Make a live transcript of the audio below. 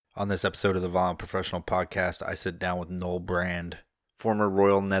On this episode of the Violent Professional Podcast, I sit down with Noel Brand, former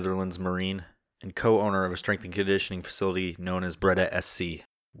Royal Netherlands Marine and co-owner of a strength and conditioning facility known as Breda SC.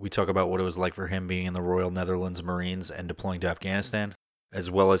 We talk about what it was like for him being in the Royal Netherlands Marines and deploying to Afghanistan, as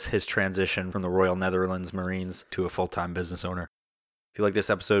well as his transition from the Royal Netherlands Marines to a full-time business owner. If you like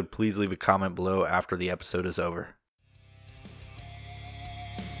this episode, please leave a comment below after the episode is over.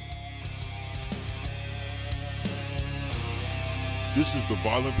 This is the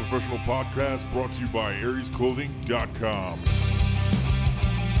Violent Professional Podcast brought to you by AriesClothing.com.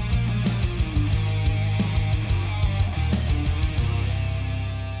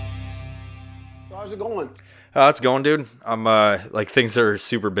 So how's it going? It's going, dude. I'm things are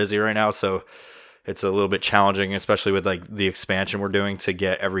super busy right now, so it's a little bit challenging, especially with like the expansion we're doing to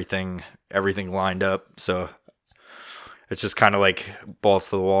get everything lined up. So it's just kind of like balls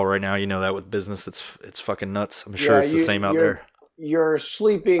to the wall right now. You know that with business, it's fucking nuts. I'm sure it's the same out there. You're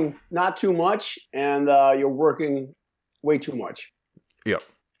sleeping not too much, and you're working way too much. Yep.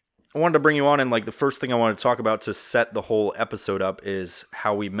 I wanted to bring you on, and like the first thing I wanted to talk about to set the whole episode up is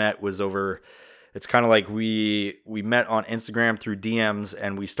how we met was over. It's kind of like we met on Instagram through DMs,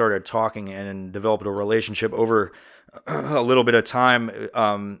 and we started talking and developed a relationship over a little bit of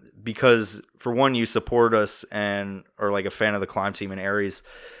time. Because for one, you support us and are like a fan of the climb team in Aries.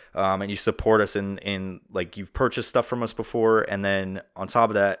 And you support us in like you've purchased stuff from us before. And then on top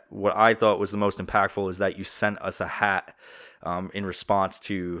of that, what I thought was the most impactful is that you sent us a hat in response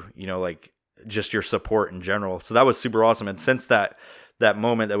to, you know, like just your support in general. So that was super awesome. And since that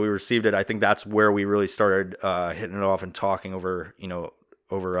moment that we received it, I think that's where we really started hitting it off and talking over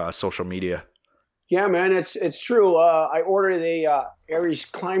social media. Yeah, man, it's true. I ordered a Aries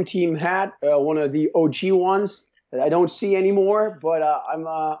climb team hat, one of the OG ones that I don't see anymore, but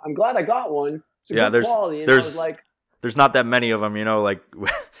I'm glad I got one. It's good quality. And there's not that many of them, you know, like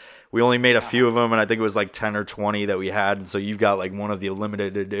we only made a few of them, and I think it was like 10 or 20 that we had, and so you've got like one of the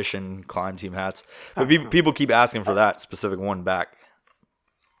limited edition climb team hats. But people keep asking for that specific one back.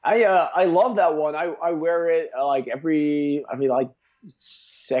 I love that one. I wear it like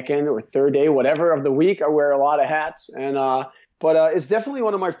second or third day, whatever of the week. I wear a lot of hats, and but it's definitely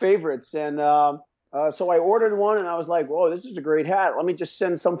one of my favorites. And so I ordered one, and I was like, "Whoa, this is a great hat. Let me just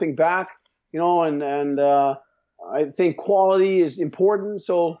send something back," you know. And I think quality is important.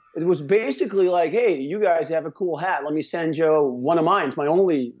 So it was basically like, "Hey, you guys have a cool hat. Let me send you one of mine. It's my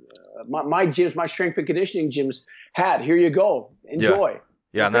only my gym's, my strength and conditioning gym's hat. Here you go. Enjoy."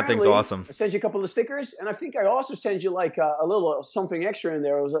 Yeah, and that thing's awesome. I sent you a couple of stickers, and I think I also sent you like a little something extra in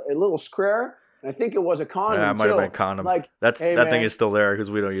there. It was a little square, and I think it was a condom. Yeah, it might have been a condom. Like, that thing is still there because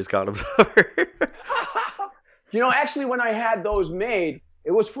we don't use condoms. You know, actually, when I had those made,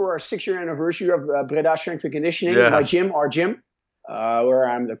 it was for our 6-year anniversary of Breda Strength and Conditioning, our gym, where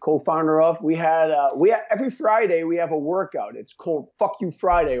I'm the co-founder of. We had every Friday we have a workout. It's called Fuck You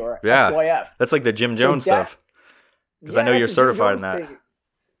Friday or FYF. That's like the Jim Jones stuff. Because I know you're certified in that. Thing.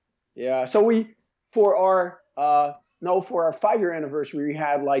 Yeah, so for our 5-year anniversary, we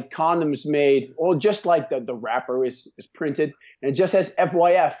had like condoms made, well, just like the wrapper is printed, and it just says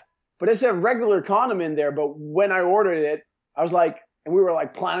FYF. But it's a regular condom in there. But when I ordered it, I was like, and we were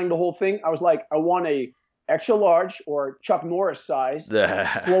like planning the whole thing. I was like, I want a extra large or Chuck Norris size,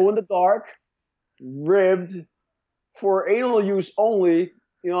 glow in the dark, ribbed, for anal use only.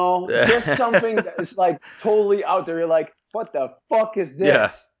 You know, just something that is like totally out there. You're like, what the fuck is this? Yeah.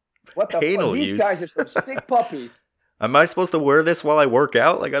 What the fuck? These guys are some sick puppies. Am I supposed to wear this while I work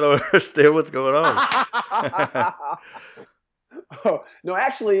out? Like, I don't understand what's going on. Oh, no,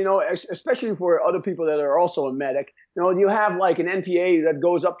 actually, you know, especially for other people that are also a medic, you know, you have like an NPA that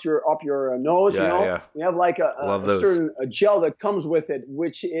goes up your nose, you know. Yeah. You have like a certain gel that comes with it,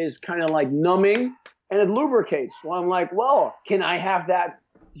 which is kind of like numbing, and it lubricates. Well, I'm like, well, can I have that,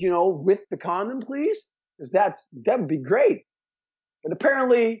 you know, with the condom, please? Because that would be great. But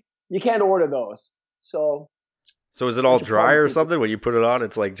apparently, you can't order those. So is it all dry or something? When you put it on,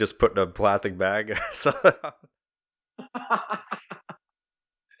 it's like just put in a plastic bag or something?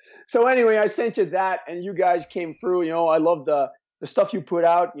 So anyway, I sent you that, and you guys came through. You know, I love the stuff you put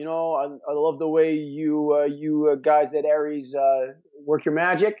out. You know, I love the way you guys at Aries work your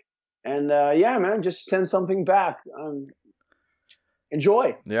magic. And yeah, man, just send something back.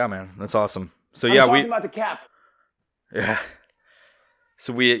 Enjoy. Yeah, man, that's awesome. So I'm talking about the cap. Yeah.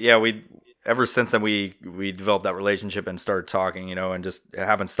 So we ever since then we developed that relationship and started talking, you know, and just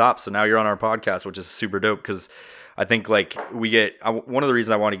haven't stopped. So now you're on our podcast, which is super dope because I think like one of the reasons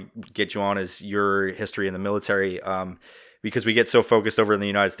I want to get you on is your history in the military, because we get so focused over in the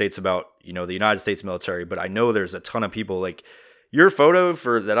United States about, you know, the United States military, but I know there's a ton of people like Your photo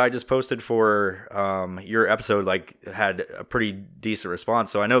that I just posted for your episode had a pretty decent response.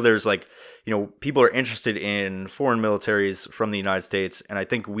 So I know there's people are interested in foreign militaries from the United States, and I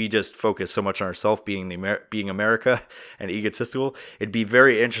think we just focus so much on ourselves being being America and egotistical. It'd be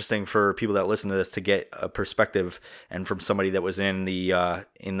very interesting for people that listen to this to get a perspective and from somebody that was in the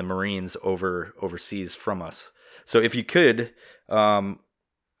Marines overseas from us. So if you could.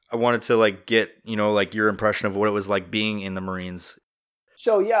 I wanted to get, your impression of what it was like being in the Marines.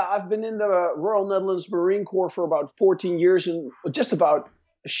 So yeah, I've been in the Royal Netherlands Marine Corps for about 14 years and just about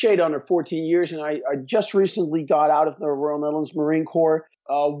a shade under 14 years. And I just recently got out of the Royal Netherlands Marine Corps.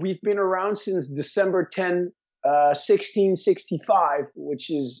 We've been around since December 10, 1665, which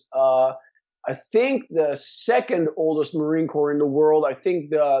is, I think, the second oldest Marine Corps in the world. I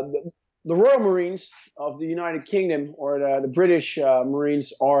think the Royal Marines of the United Kingdom, or the British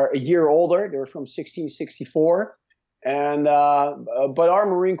Marines, are a year older. They're from 1664. And but our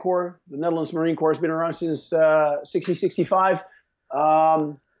Marine Corps, the Netherlands Marine Corps, has been around since 1665.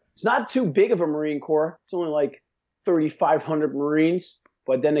 It's not too big of a Marine Corps. It's only like 3,500 Marines.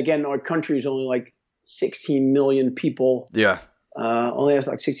 But then again, our country is only like 16 million people. Yeah. Only has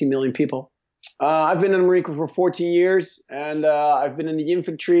like 16 million people. I've been in the Marine Corps for 14 years, and I've been in the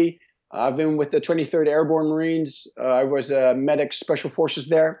infantry. I've been with the 23rd Airborne Marines. I was a medic special forces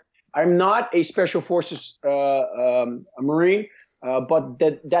there. I'm not a special forces a Marine, but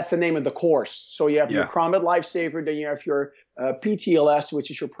that's the name of the course. So you have your combat lifesaver, then you have your PTLS, which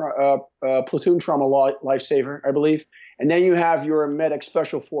is your platoon trauma lifesaver, I believe, and then you have your medic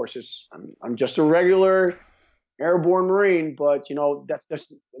special forces. I'm just a regular Airborne Marine, but that's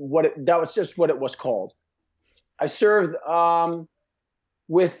just what it was called. I served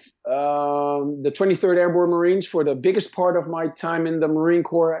with the 23rd Airborne Marines for the biggest part of my time in the Marine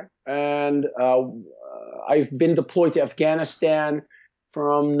Corps. And I've been deployed to Afghanistan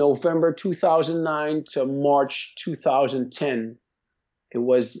from November 2009 to March 2010. It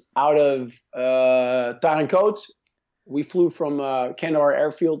was out of Tarankot. We flew from Kandahar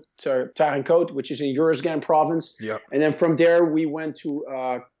Airfield to Tarankot, which is in Uruzgan province. Yeah. And then from there, we went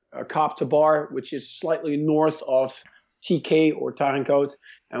to Kap Tabar, which is slightly north of TK or Tarankot,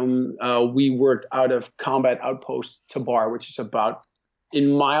 and we worked out of Combat Outpost Tabar, which is about,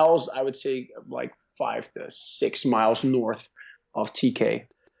 in miles, I would say like 5 to 6 miles north of TK.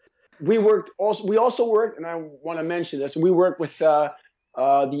 We also worked, and I want to mention this, we worked with the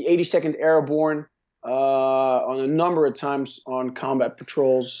 82nd Airborne on a number of times on combat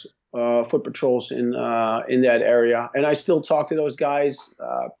patrols, foot patrols in that area, and I still talk to those guys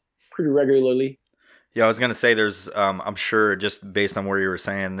pretty regularly. Yeah, I was gonna say there's I'm sure, just based on where you were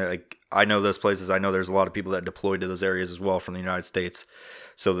saying, that I know those places. I know there's a lot of people that deployed to those areas as well from the United States,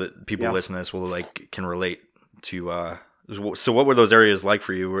 so that people listening to this will can relate to. So what were those areas like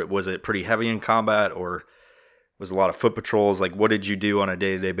for you? Was it pretty heavy in combat, or was a lot of foot patrols? What did you do on a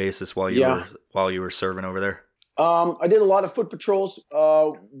day-to-day basis while you were serving over there? I did a lot of foot patrols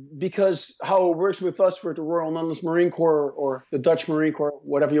because how it works with us for the Royal Netherlands Marine Corps or the Dutch Marine Corps,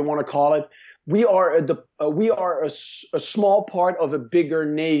 whatever you want to call it. We are a small part of a bigger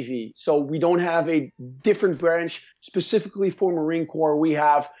Navy, so we don't have a different branch specifically for Marine Corps.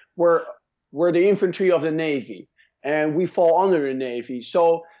 We're the infantry of the Navy, and we fall under the Navy.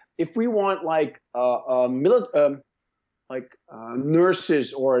 So if we want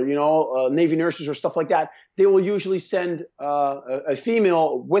nurses or Navy nurses or stuff like that, they will usually send a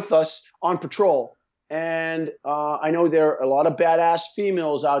female with us on patrol. And I know there are a lot of badass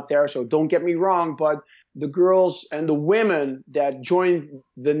females out there, so don't get me wrong, but the girls and the women that joined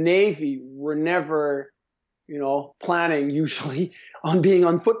the Navy were never, planning usually on being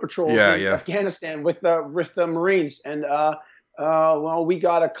on foot patrols in Afghanistan with the Marines. And we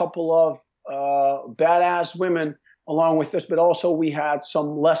got a couple of badass women along with us, but also we had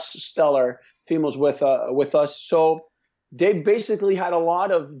some less stellar females with us. So they basically had a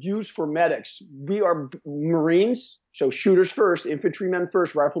lot of use for medics. We are Marines, so shooters first, infantrymen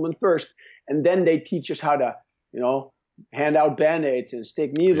first, riflemen first, and then they teach us how to, hand out band-aids and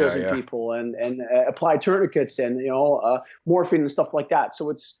stick needles in people and apply tourniquets and morphine and stuff like that.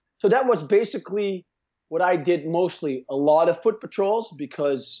 So that was basically what I did mostly. A lot of foot patrols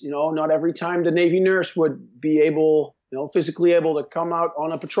because not every time the Navy nurse would be able, physically able to come out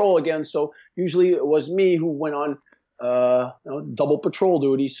on a patrol again. So usually it was me who went on double patrol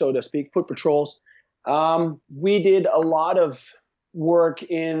duty, so to speak, foot patrols. We did a lot of work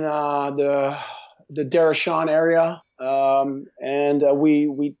in the Darashan area, and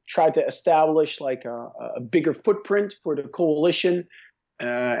we tried to establish a bigger footprint for the coalition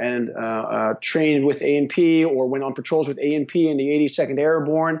and trained with A&P or went on patrols with A&P in the 82nd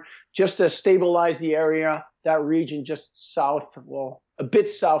Airborne just to stabilize the area, that region just south, well, a bit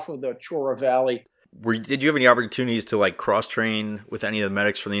south of the Chora Valley. Did you have any opportunities to like cross train with any of the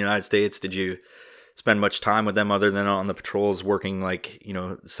medics from the United States? Did you spend much time with them other than on the patrols, working like, you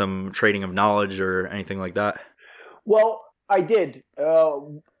know, some trading of knowledge or anything like that? Well, I did.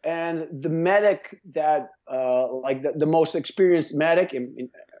 And the medic that, like the most experienced medic,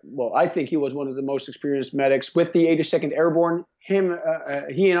 well, I think he was one of the most experienced medics with the 82nd Airborne. He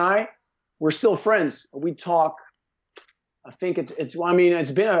and I, we're still friends. We talk. I think it's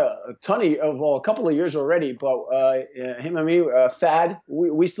been a couple of years already, but him and me, Thad,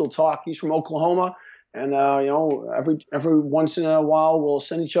 we still talk. He's from Oklahoma, and every once in a while we'll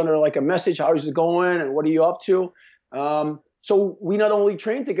send each other like a message. How's it going? And what are you up to? So we not only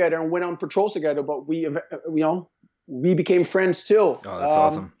trained together and went on patrols together, but we became friends too. Oh, that's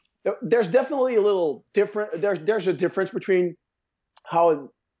awesome. There's definitely a little different. There's a difference between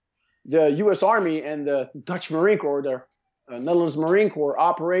how the U.S. Army and the Dutch Marine Corps, the Netherlands Marine Corps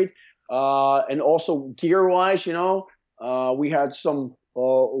operate, and also gear-wise. We had some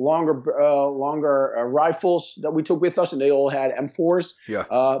longer rifles that we took with us, and they all had M4s. Yeah.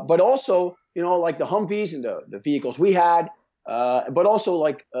 But also, like the Humvees and the vehicles we had, but also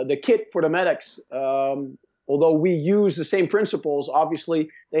like the kit for the medics. Although we use the same principles, obviously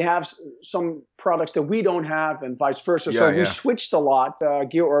they have some products that we don't have, and vice versa. So we switched a lot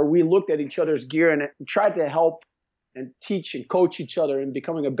gear, or we looked at each other's gear and tried to help and teach and coach each other in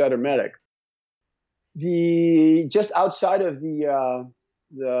becoming a better medic. Just outside of our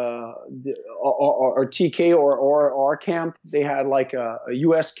TK or our camp, they had like a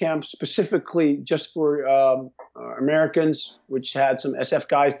U.S. camp specifically just for Americans, which had some SF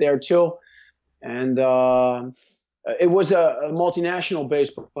guys there too. And it was a multinational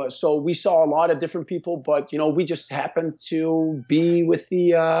base, so we saw a lot of different people, but we just happened to be with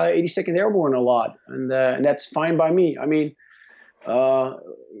the 82nd Airborne a lot, and that's fine by me. I mean,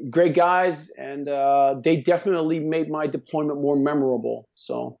 great guys, and they definitely made my deployment more memorable.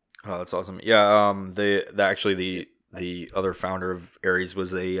 So. Oh, that's awesome. Yeah. The other founder of Aries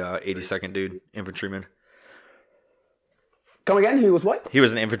was a 82nd dude, infantryman. Come again? He was what? He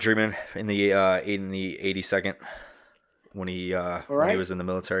was an infantryman in the 82nd when he was in the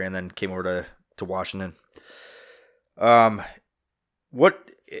military, and then came over to Washington. What,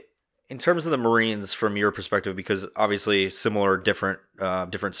 in terms of the Marines, from your perspective, because obviously similar, different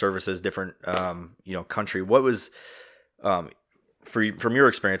services, different country. What was from your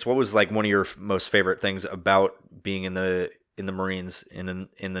experience? What was like one of your most favorite things about being in the Marines in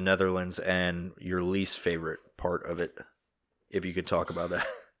the Netherlands, and your least favorite part of it? If you could talk about that.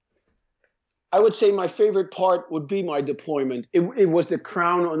 I would say my favorite part would be my deployment. It was the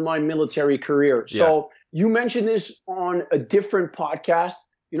crown on my military career. Yeah. So you mentioned this on a different podcast.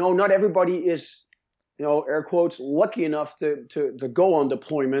 Not everybody is, air quotes, lucky enough to go on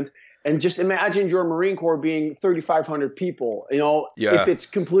deployment. And just imagine your Marine Corps being 3,500 people, if it's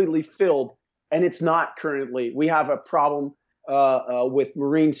completely filled. And it's not currently. We have a problem with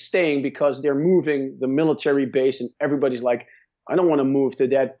Marines staying because they're moving the military base, and everybody's like, I don't want to move to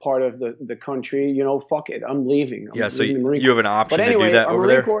that part of the country. Fuck it. I'm leaving. So you have an option to do that over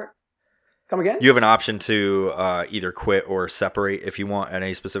there? Corps, come again? You have an option to either quit or separate if you want at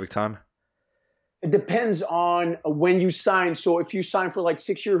any specific time? It depends on when you sign. So if you sign for like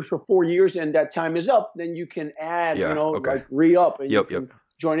 6 years or 4 years and that time is up, then you can add, like re-up and you can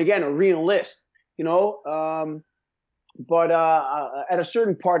join again or re-enlist, But at a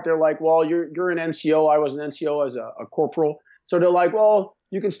certain part, they're like, well, you're an NCO. I was an NCO as a corporal. So they're like, well,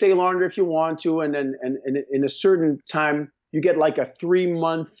 you can stay longer if you want to. And then and in a certain time, you get like a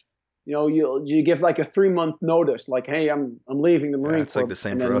 3-month, you give like a 3-month notice, like, hey, I'm leaving the Marine Corps. It's like the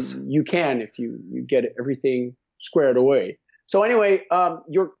same for us. You can if you get everything squared away. So anyway,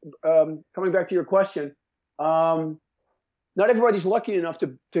 you're coming back to your question. Not everybody's lucky enough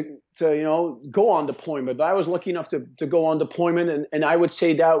to go on deployment, but I was lucky enough to go on deployment, and I would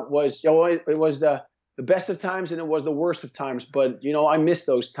say that was it was the best of times and it was the worst of times, but I miss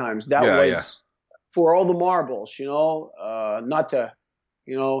those times. That was for all the marbles, not to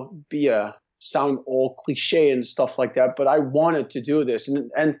be sound all cliche and stuff like that, but I wanted to do this, and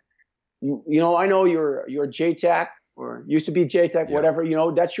I know you're JTAC or used to be JTAC, whatever,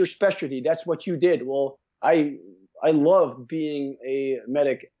 that's your specialty, that's what you did. Well, I love being a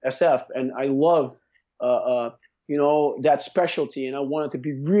medic SF, and I love, that specialty, and I wanted to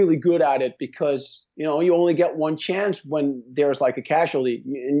be really good at it because, you only get one chance when there's like a casualty,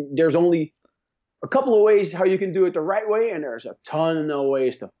 and there's only a couple of ways how you can do it the right way, and there's a ton of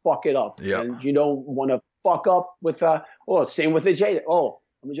ways to fuck it up. Yeah. And you don't want to fuck up with same with the J. Oh,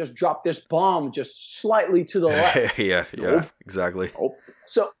 let me just drop this bomb just slightly to the left. Yeah, Nope. exactly. Nope.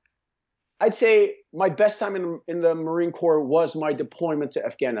 So I'd say my best time in the Marine Corps was my deployment to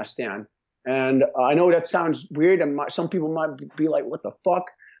Afghanistan. And I know that sounds weird, and some people might be like, "What the fuck?"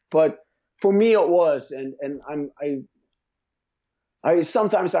 But for me, it was, and I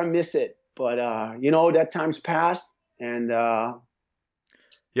sometimes I miss it, but that time's passed, and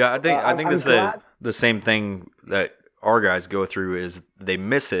Yeah, I think I'm that's glad. the same thing that our guys go through is they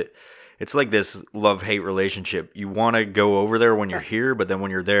miss it. It's like this love-hate relationship. You want to go over there when you're here, but then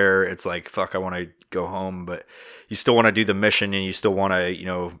when you're there, it's like, fuck, I want to go home, but you still want to do the mission and you still want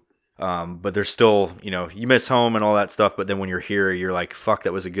to, but there's still, you miss home and all that stuff, but then when you're here, you're like, fuck,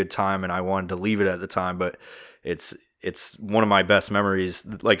 that was a good time and I wanted to leave it at the time, but it's one of my best memories,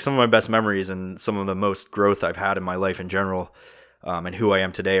 like some of my best memories and some of the most growth I've had in my life in general. And who I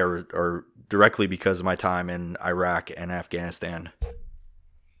am today are directly because of my time in Iraq and Afghanistan.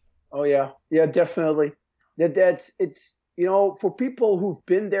 Oh yeah, definitely. It's for people who've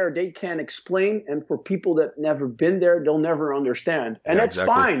been there, they can't explain, and for people that never been there, they'll never understand, and Yeah, that's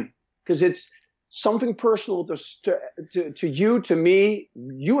exactly. fine because it's something personal to you, to me.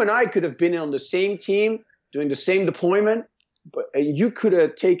 You and I could have been on the same team doing the same deployment, but you could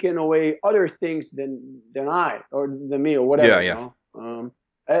have taken away other things than I or than me or whatever. Yeah.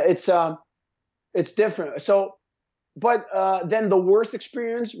 It's different. So, but then the worst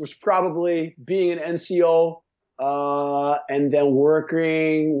experience was probably being an NCO and then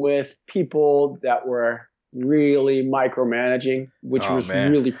working with people that were really micromanaging, which Oh, was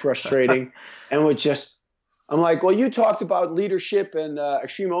man. really frustrating, and I'm like, well, you talked about leadership and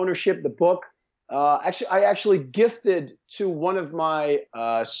extreme ownership, the book. I actually gifted to one of my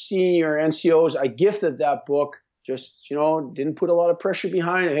senior NCOs. I gifted that book. Just didn't put a lot of pressure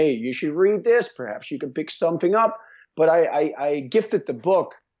behind it. Hey, you should read this. Perhaps you can pick something up. But I gifted the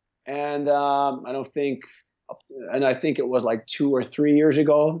book, and I think it was like 2 or 3 years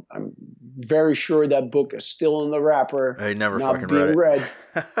ago. I'm very sure that book is still in the wrapper, I never not fucking being read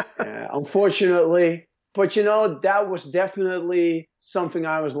read, it. unfortunately. But that was definitely something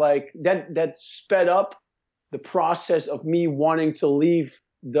I was like that sped up the process of me wanting to leave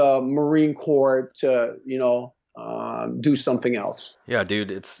the Marine Corps to do something else. Yeah,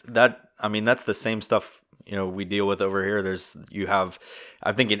 dude, it's that. I mean, that's the same stuff we deal with over here.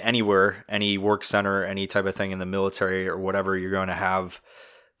 I think in anywhere, any work center, any type of thing in the military or whatever, you're going to have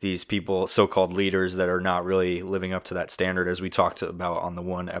these people, so-called leaders, that are not really living up to that standard, as we talked about on the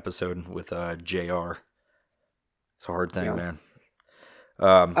one episode with JR. It's a hard thing, Yeah. man.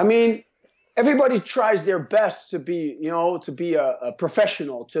 I mean, everybody tries their best to be, a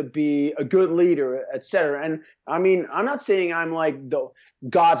professional, to be a good leader, etc. And I mean, I'm not saying I'm like the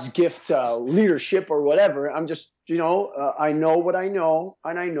God's gift to leadership or whatever. I'm just, I know what I know,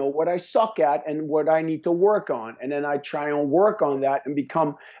 and I know what I suck at and what I need to work on. And then I try and work on that and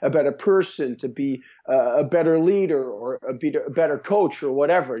become a better person, to be a better leader or a better coach or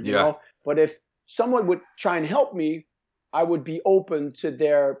whatever, you know. But if someone would try and help me, I would be open to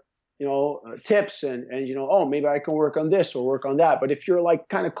their tips and oh, maybe I can work on this or work on that. But if you're like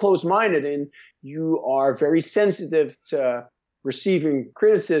kind of closed-minded and you are very sensitive to receiving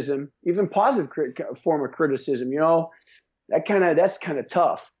criticism, even positive form of criticism, that's kind of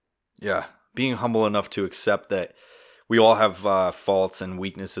tough. Yeah, being humble enough to accept that we all have faults and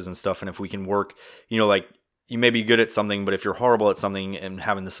weaknesses and stuff, and if we can work, like you may be good at something, but if you're horrible at something, and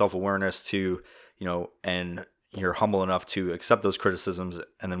having the self-awareness to, and you're humble enough to accept those criticisms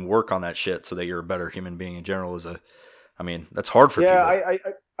and then work on that shit so that you're a better human being in general that's hard for people.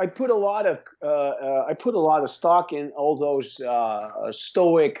 I put a lot of stock in all those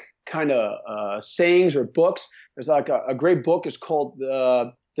stoic kind of sayings or books. There's like a great book. It's called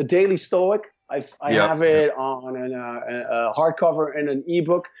The Daily Stoic. I have it on a hardcover and an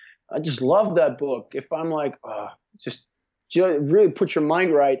ebook. I just love that book. If I'm like, just really put your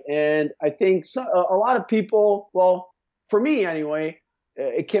mind right. And I think a lot of people, well, for me anyway,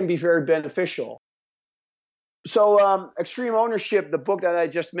 it can be very beneficial. So Extreme Ownership, the book that I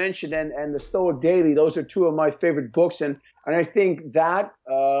just mentioned, and the Stoic Daily, those are two of my favorite books. And I think that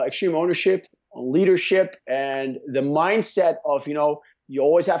Extreme Ownership, leadership, and the mindset of, you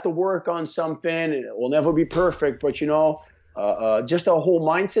always have to work on something, and it will never be perfect, but, just a whole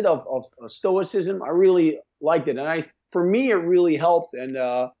mindset of stoicism, I really liked it. And for me, it really helped, and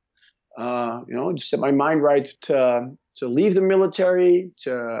just set my mind right to leave the military,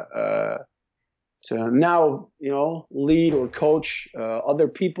 to to now, lead or coach other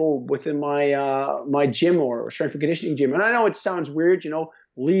people within my gym or strength and conditioning gym. And I know it sounds weird,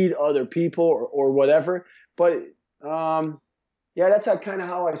 lead other people or whatever, but that's kind of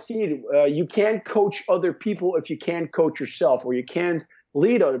how I see it. You can't coach other people if you can't coach yourself, or you can't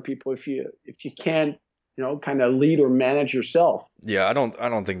lead other people if you can't, kind of lead or manage yourself. Yeah, I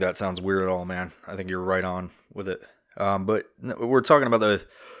don't think that sounds weird at all, man. I think you're right on with it. But we're talking about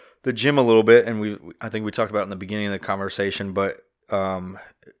the gym a little bit, and I think we talked about it in the beginning of the conversation. But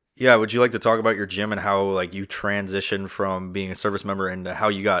yeah, would you like to talk about your gym and how like you transitioned from being a service member and how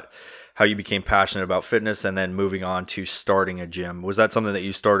you became passionate about fitness and then moving on to starting a gym? Was that something that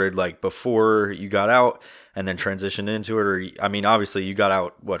you started like before you got out and then transitioned into it? Or, I mean, obviously you got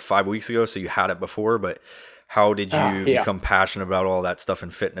out, 5 weeks ago, so you had it before, but how did you Yeah. become passionate about all that stuff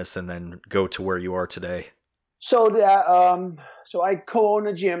in fitness and then go to where you are today? So I co-own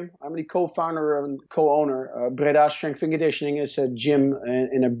a gym. I'm the co-founder and co-owner. Breda Strength and Conditioning is a gym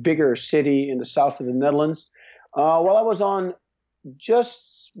in a bigger city in the south of the Netherlands. While I was on,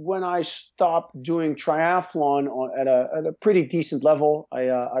 just when I stopped doing triathlon at a pretty decent level,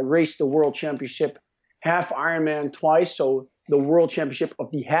 I raced the World Championship half Ironman twice. So the World Championship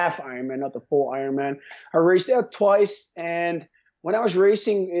of the half Ironman, not the full Ironman. I raced that twice, and when I was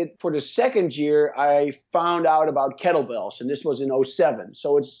racing it for the second year, I found out about kettlebells, and this was in '07.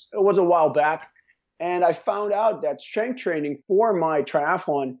 So it was a while back. And I found out that strength training for my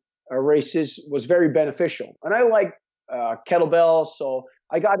triathlon races was very beneficial. And I like kettlebells, so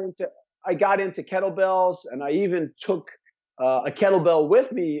I got into kettlebells, and I even took a kettlebell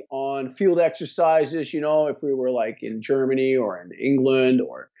with me on field exercises. If we were like in Germany or in England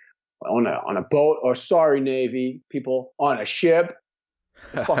or on a boat, or sorry, Navy people, on a ship.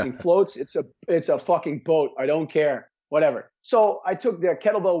 It fucking floats. It's a fucking boat. I don't care. Whatever. So I took the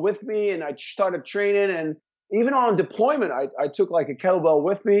kettlebell with me and I started training. And even on deployment, I took like a kettlebell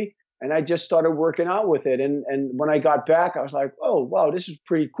with me and I just started working out with it. And when I got back, I was like, oh, wow, this is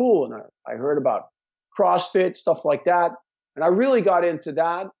pretty cool. And I heard about CrossFit, stuff like that. And I really got into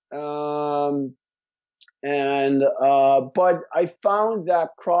that. But I found that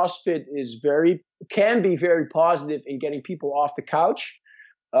CrossFit can be very positive in getting people off the couch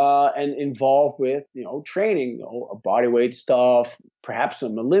and involved with training, body weight stuff, perhaps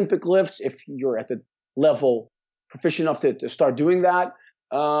some Olympic lifts if you're at the level proficient enough to start doing that,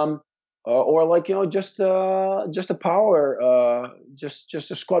 or like just a power,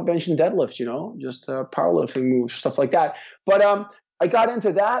 just a squat, bench, and deadlift, just powerlifting moves, stuff like that. But I got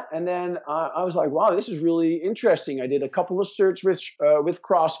into that, and then I was like, wow, this is really interesting. I did a couple of certs with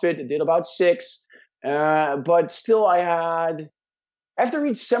CrossFit. I did about 6, but still after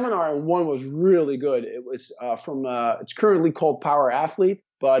each seminar, and one was really good. It was it's currently called Power Athlete,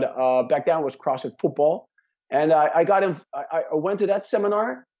 but back then it was CrossFit Football. And I went to that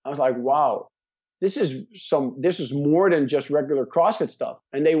seminar. I was like, wow, this is more than just regular CrossFit stuff.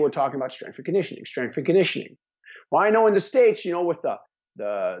 And they were talking about strength and conditioning. Well, I know in the States, with the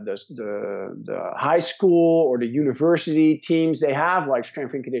high school or the university teams, they have like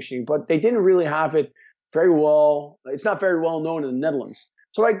strength and conditioning, but they didn't really have it very well. It's not very well known in the Netherlands.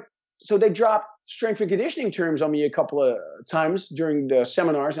 So they dropped strength and conditioning terms on me a couple of times during the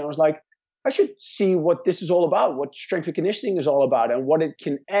seminars, and I was like, I should see what this is all about, what strength and conditioning is all about, and what it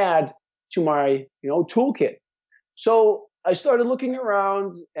can add to my toolkit. So I started looking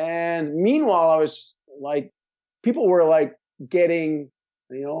around, and meanwhile, I was like, people were like getting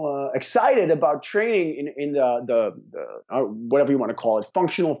excited about training in the whatever you want to call it,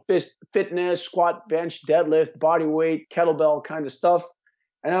 functional fitness, squat, bench, deadlift, body weight, kettlebell kind of stuff.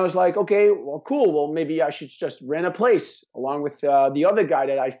 And I was like, okay, well, cool. Well, maybe I should just rent a place along with the other guy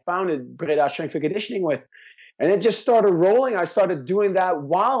that I founded Breda Strength and Conditioning with. And it just started rolling. I started doing that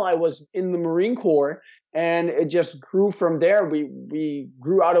while I was in the Marine Corps, and it just grew from there. We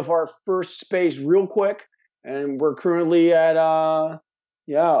grew out of our first space real quick, and we're currently at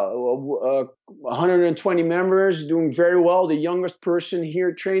 120 members, doing very well. The youngest person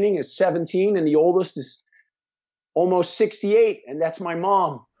here training is 17, and the oldest is almost 68, and that's my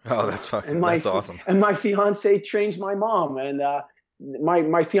mom. Oh, that's awesome. And my fiance trains my mom, and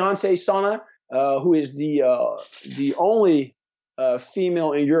my fiance Sana, who is the only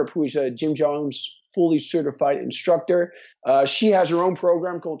female in Europe who is a Jim Jones fully certified instructor. She has her own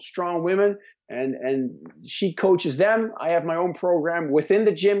program called Strong Women, and she coaches them. I have my own program within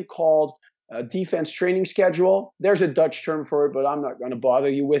the gym called Defense Training Schedule. There's a Dutch term for it, but I'm not going to bother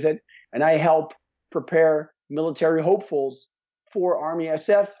you with it. And I help prepare military hopefuls for Army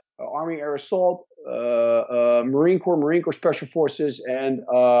SF, Army Air Assault, Marine Corps Special Forces, and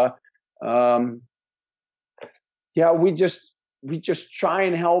Yeah, we just try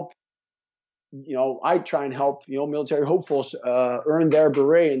and help. I try and help military hopefuls earn their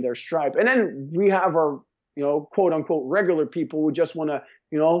beret and their stripe, and then we have our quote unquote regular people who just want to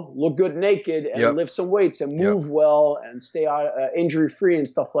look good naked and Yep. lift some weights and Yep. move well and stay injury free and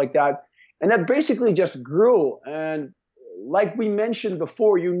stuff like that. And that basically just grew. And like we mentioned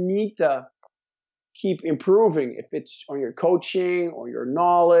before, you need to keep improving if it's on your coaching or your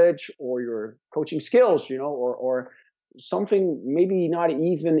knowledge or your coaching skills, or something maybe not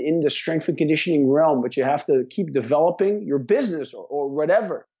even in the strength and conditioning realm, but you have to keep developing your business or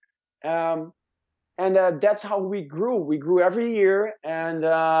whatever. And that's how we grew. We grew every year, and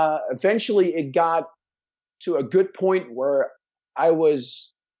eventually it got to a good point where I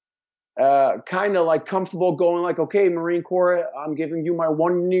was kind of like comfortable going like, okay, Marine Corps, I'm giving you my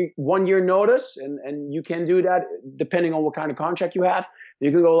 1 year notice, and you can do that depending on what kind of contract you have. You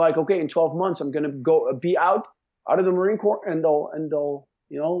can go like, okay, in 12 months, I'm going to go be out of the Marine Corps, and they'll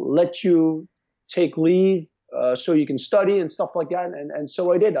let you take leave so you can study and stuff like that. And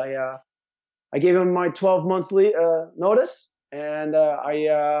so I did. I gave him my 12 months notice, and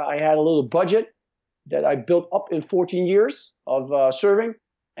I had a little budget that I built up in 14 years of serving.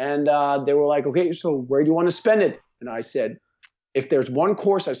 And they were like, okay, so where do you want to spend it? And I said, if there's one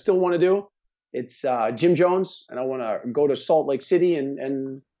course I still want to do, it's Jim Jones, and I want to go to Salt Lake City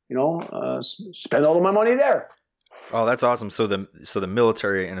and spend all of my money there. Oh, that's awesome. So the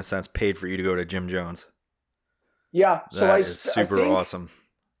military, in a sense, paid for you to go to Jim Jones. Yeah, so That is super awesome.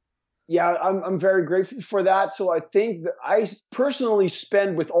 Yeah, I'm very grateful for that. So I think that I personally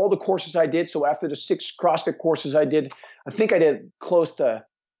spend with all the courses I did. So after the 6 CrossFit courses I did, I think I did close to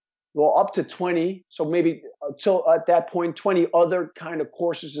up to 20. So maybe until at that point, 20 other kind of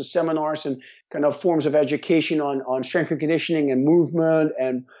courses and seminars and kind of forms of education on strength and conditioning and movement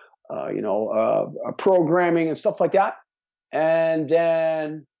and programming and stuff like that. And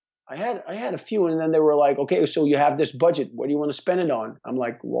then I had a few, and then they were like, okay, so you have this budget. What do you want to spend it on? I'm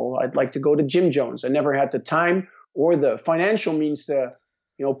like, well, I'd like to go to Jim Jones. I never had the time or the financial means to,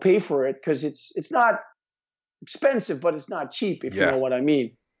 pay for it, because it's not expensive, but it's not cheap, if you know what I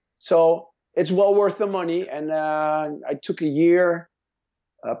mean. So it's well worth the money. And I took a year.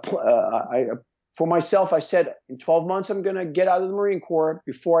 For myself, I said, in 12 months, I'm going to get out of the Marine Corps.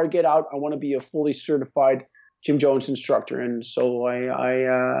 Before I get out, I want to be a fully certified Jim Jones instructor. And so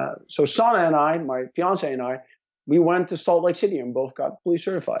so Sana and I, my fiance and I, we went to Salt Lake City and both got fully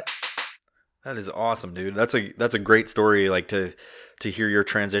certified. That is awesome, dude. That's a great story. Like to hear your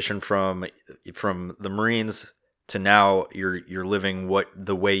transition from the Marines to now you're living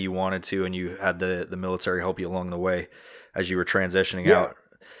the way you wanted to, and you had the military help you along the way as you were transitioning out.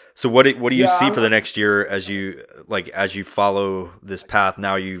 So what do you see for the next year as you follow this path?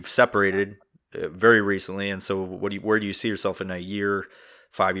 Now you've separated very recently, and so where do you see yourself in a year,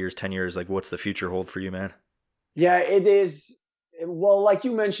 5 years, 10 years? Like, what's the future hold for you, man? Yeah, it is. Well, like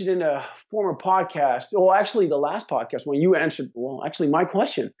you mentioned in a former podcast, well, actually the last podcast when you answered, well, actually my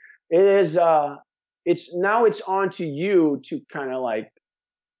question is, it's on to you to kind of like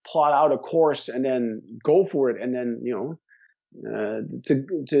plot out a course and then go for it, and then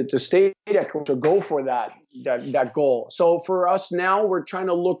to stay that course or go for that goal. So for us now, we're trying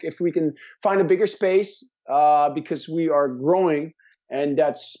to look if we can find a bigger space because we are growing, and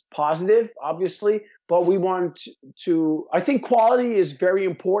that's positive, obviously. But we want to. I think quality is very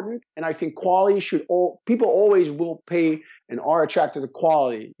important, and I think quality people always will pay and are attracted to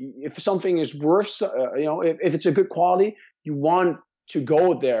quality. If something is worth, if it's a good quality, you want to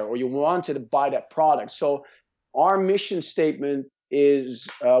go there or you want to buy that product. So our mission statement is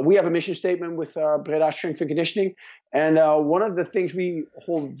we have a mission statement with Breda Strength and Conditioning, and one of the things we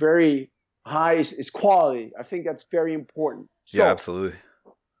hold very high is quality. I think that's very important. So, yeah, absolutely.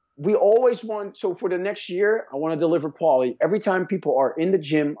 We always want, so for the next year, I want to deliver quality. Every time people are in the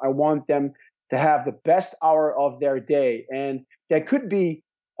gym, I want them to have the best hour of their day. And that could be,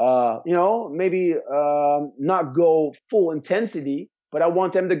 maybe not go full intensity, but I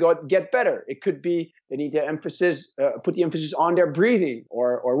want them to get better. It could be they need to put the emphasis on their breathing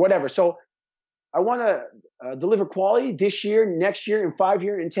or whatever. So I want to deliver quality this year, next year, in 5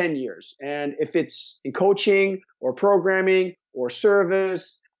 years, in 10 years. And if it's in coaching or programming or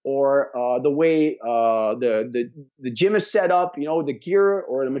service or the way the gym is set up, the gear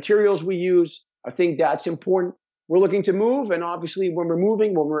or the materials we use, I think that's important. We're looking to move, and obviously when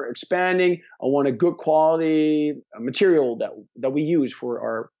we're expanding, I want a good quality material that we use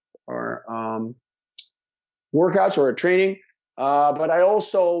for our workouts or our training. But I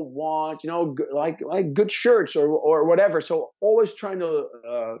also want, like good shirts or whatever. So always trying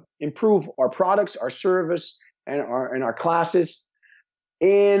to improve our products, our service, our classes.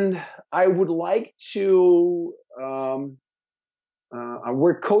 And I would like to.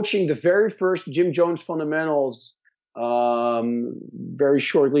 We're coaching the very first Jim Jones fundamentals very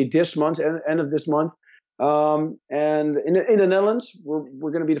shortly this month, end of this month. And in the Netherlands,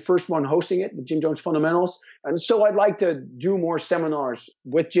 we're going to be the first one hosting it, the Jim Jones fundamentals. And so I'd like to do more seminars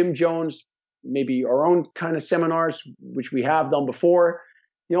with Jim Jones, maybe our own kind of seminars, which we have done before,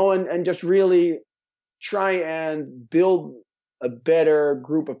 and just really try and build a better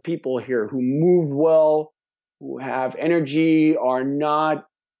group of people here who move well, who have energy, are not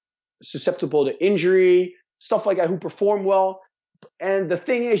susceptible to injury, stuff like that, who perform well. And the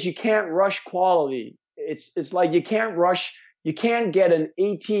thing is, you can't rush quality. It's like you can't get an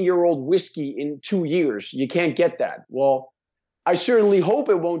 18-year-old whiskey in 2 years. You can't get that. Well, I certainly hope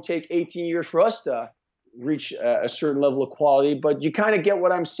it won't take 18 years for us to reach a certain level of quality, but you kind of get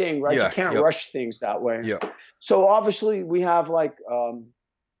what I'm saying, right? Yeah, you can't rush things that way. Yeah. So obviously we have to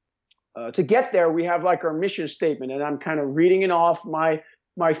get there, we have our mission statement, and I'm kind of reading it off my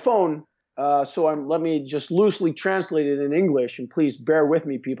phone. Let me just loosely translate it in English, and please bear with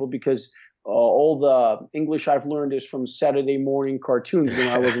me, people, because all the English I've learned is from Saturday morning cartoons when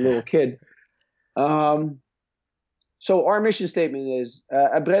I was a little kid. So our mission statement is,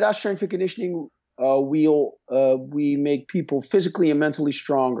 at Breda Strength and Conditioning, we make people physically and mentally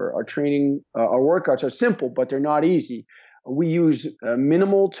stronger. Our training, our workouts are simple, but they're not easy. We use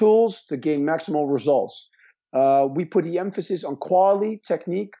minimal tools to gain maximal results. We put the emphasis on quality,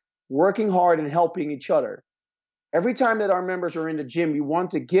 technique, working hard, and helping each other. Every time that our members are in the gym, we want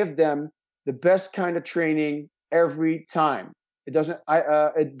to give them the best kind of training every time. It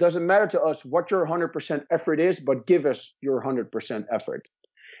doesn't matter to us what your 100% effort is, but give us your 100% effort.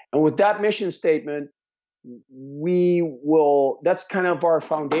 And with that mission statement, that's kind of our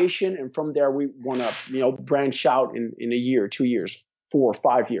foundation. And from there, we want to, branch out in a year, 2 years, 4 or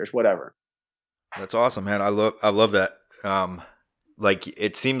 5 years, whatever. That's awesome, man. I love that.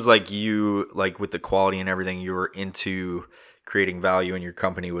 It seems like you, with the quality and everything, you were into creating value in your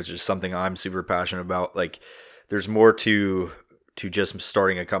company, which is something I'm super passionate about. There's more to just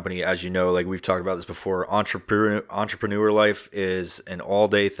starting a company. As you know, we've talked about this before, entrepreneur life is an all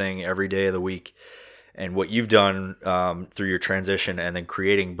day thing every day of the week. And what you've done through your transition and then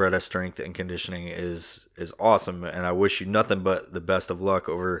creating Breda Strength and Conditioning is awesome. And I wish you nothing but the best of luck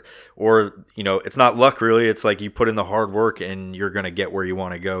it's not luck really. It's like you put in the hard work and you're going to get where you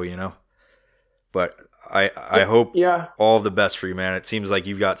want to go, But I hope all the best for you, man. It seems like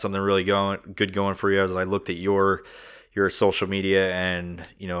you've got something really good going for you. As I looked at your social media and,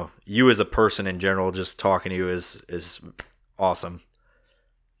 you as a person in general, just talking to you is awesome.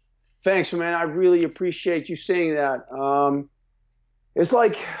 Thanks, man. I really appreciate you saying that. It's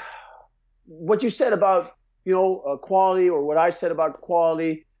like what you said about, quality, or what I said about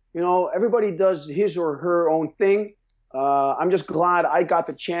quality. Everybody does his or her own thing. I'm just glad I got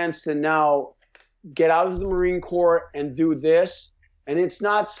the chance to now get out of the Marine Corps and do this. And I'm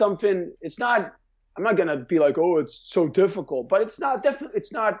not going to be like, oh, it's so difficult, but it's not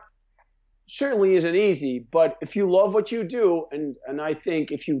certainly isn't easy. But if you love what you do, and I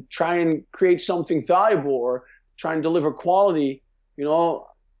think if you try and create something valuable or try and deliver quality,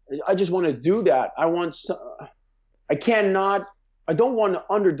 I just want to do that. I don't want to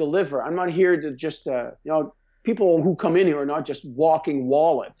under deliver. I'm not here to just, people who come in here are not just walking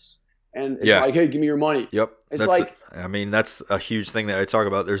wallets. And it's like, hey, give me your money. Yep. That's a huge thing that I talk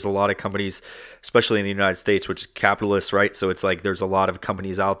about. There's a lot of companies, especially in the United States, which is capitalist, right? So it's like there's a lot of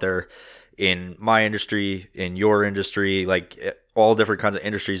companies out there in my industry, in your industry, all different kinds of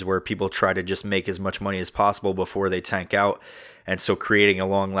industries where people try to just make as much money as possible before they tank out. And so creating a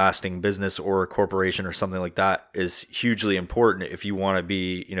long-lasting business or a corporation or something like that is hugely important if you want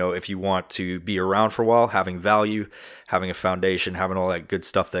to be around for a while, having value, having a foundation, having all that good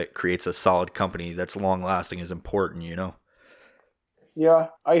stuff that creates a solid company that's long-lasting is important, Yeah,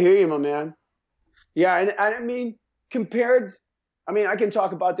 I hear you, my man. Yeah, and I mean, I can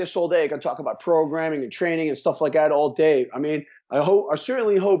talk about this all day. I can talk about programming and training and stuff like that all day. I mean, I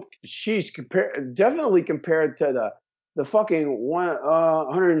certainly hope she's definitely compared to the fucking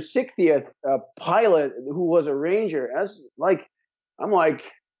 160th pilot who was a Ranger. That's I'm like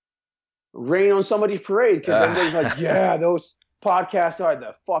rain on somebody's parade, because everybody's like, yeah, those podcasts are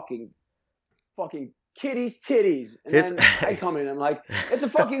the fucking kitty's titties. And then I come in, I'm like, it's a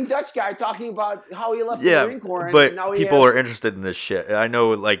fucking Dutch guy talking about how he left the Marine Corps. But now people are interested in this shit. I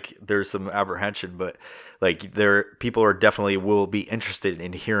know there's some apprehension, but people are definitely will be interested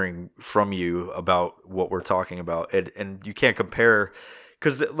in hearing from you about what we're talking about. And you can't compare,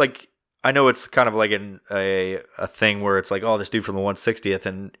 because I know it's kind of like a thing where it's like, oh, this dude from the 160th,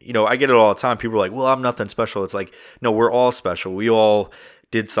 and I get it all the time. People are like, well, I'm nothing special. It's like, no, we're all special. We all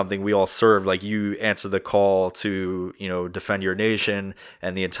did something. We all served. Like, you answered the call to defend your nation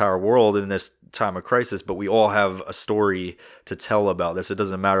and the entire world in this time of crisis. But we all have a story to tell about this. It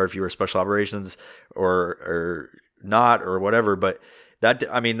doesn't matter if you were special operations or not or whatever. But that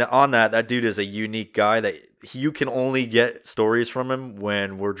dude is a unique guy that you can only get stories from him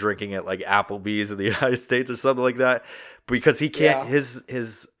when we're drinking at like Applebee's in the United States or something like that, because he can't. Yeah.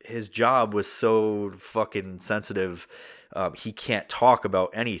 His job was so fucking sensitive. He can't talk about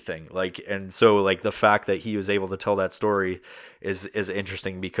anything. And so the fact that he was able to tell that story is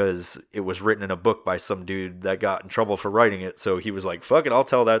interesting, because it was written in a book by some dude that got in trouble for writing it. So he was like, "Fuck it, I'll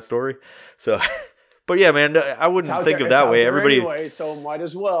tell that story." So. But yeah, man, I wouldn't think of that way. Everybody, anyway, so might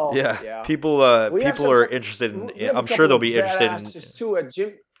as well. Yeah. People are interested in. I'm sure they'll be interested in. Too at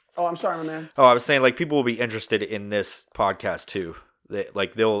Jim. Oh, I'm sorry, my man. Oh, I was saying, people will be interested in this podcast too.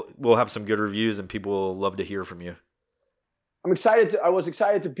 We'll have some good reviews, and people will love to hear from you. I'm excited. I was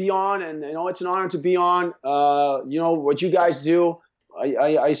excited to be on, and it's an honor to be on. What you guys do.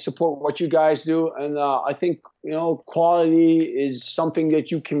 I support what you guys do, and I think quality is something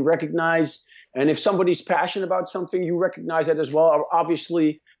that you can recognize. And if somebody's passionate about something, you recognize that as well.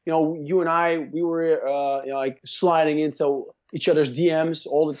 Obviously, you and I, we were sliding into each other's DMs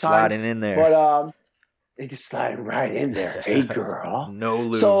all the time. Sliding in there. But sliding right in there. Hey, girl. No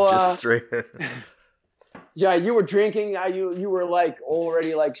lube, just straight. Yeah, you were drinking. You were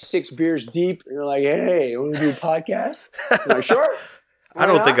already 6 beers deep. And you're like, hey, you want to do a podcast? I'm like, sure. I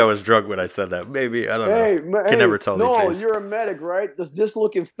don't think I was drunk when I said that. Maybe, I don't know. Can never tell these days. No, you're a medic, right? Does this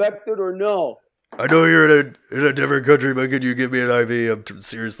look infected or no? I know you're in a different country, but can you give me an IV? I'm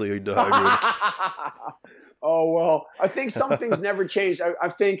seriously dehydrated. Oh, well, I think some things never changed.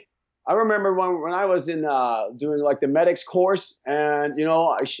 I remember when I was in doing the medics course, and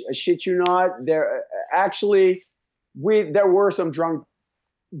I shit you not, there were some drunk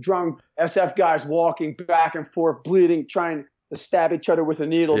SF guys walking back and forth, bleeding, trying to stab each other with a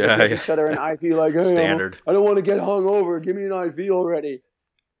needle, to give each other an IV. Like, hey, standard. I don't want to get hung over. Give me an IV already.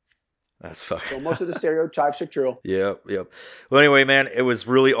 That's fucking. So most of the stereotypes are true. Yep. Well, anyway, man, it was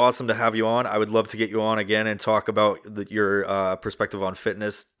really awesome to have you on. I would love to get you on again and talk about your perspective on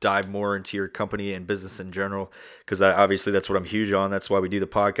fitness, dive more into your company and business in general, because obviously that's what I'm huge on. That's why we do the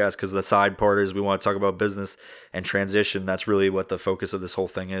podcast, because the side part is we want to talk about business and transition. That's really what the focus of this whole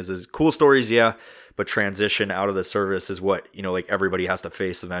thing is cool stories, yeah, but transition out of the service is what everybody has to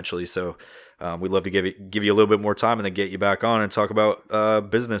face eventually. So we'd love to give you a little bit more time and then get you back on and talk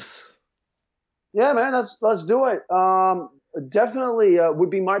about business. Yeah, man, let's do it. Definitely would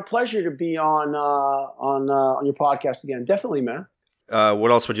be my pleasure to be on your podcast again. Definitely, man.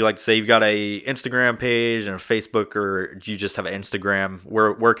 What else would you like to say? You've got a Instagram page and a Facebook, or do you just have an Instagram?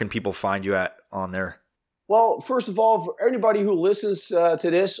 Where can people find you at on there? Well, first of all, for anybody who listens to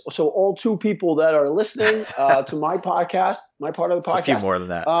this, so all 2 people that are listening to my podcast, my part of the podcast. It's a few more than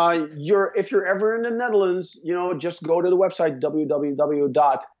that. If you're ever in the Netherlands, just go to the website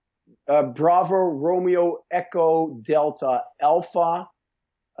Bravo Romeo Echo Delta Alpha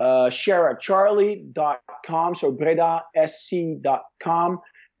SharaCharlie.com, so BredaSC.com,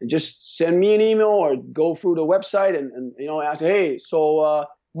 and just send me an email or go through the website and ask, hey, so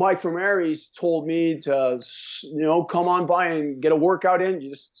Mike from Aries told me to come on by and get a workout in. You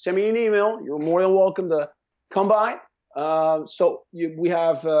just send me an email. You're more than welcome to come by. We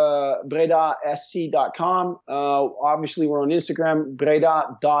have BredaSC.com. Obviously, we're on Instagram,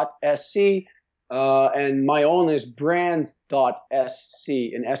 Breda.sc. And my own is Brand.sc.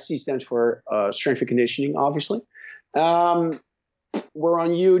 And SC stands for strength and conditioning, obviously. We're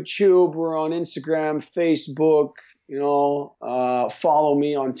on YouTube. We're on Instagram, Facebook. Follow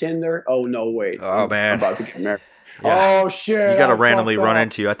me on Tinder. Oh, no, wait. Oh, man. I'm about to get married. Yeah. Oh, shit. You got to randomly run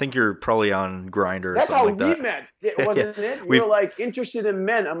into you. I think you're probably on Grindr or something like that. That's how we met, wasn't it? We were interested in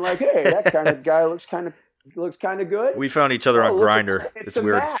men. I'm like, hey, that kind of guy looks kind of good. We found each other on Grindr. It's a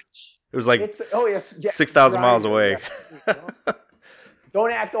weird match. It was 6,000 miles away. Yeah.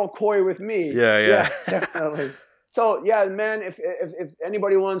 Don't act all coy with me. Yeah, definitely. So yeah, man, if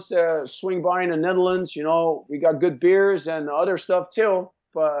anybody wants to swing by in the Netherlands, we got good beers and other stuff too.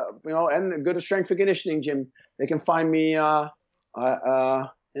 But and a good strength and conditioning gym. They can find me in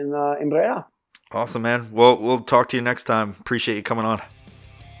Breda. Awesome, man. Well, we'll talk to you next time. Appreciate you coming on.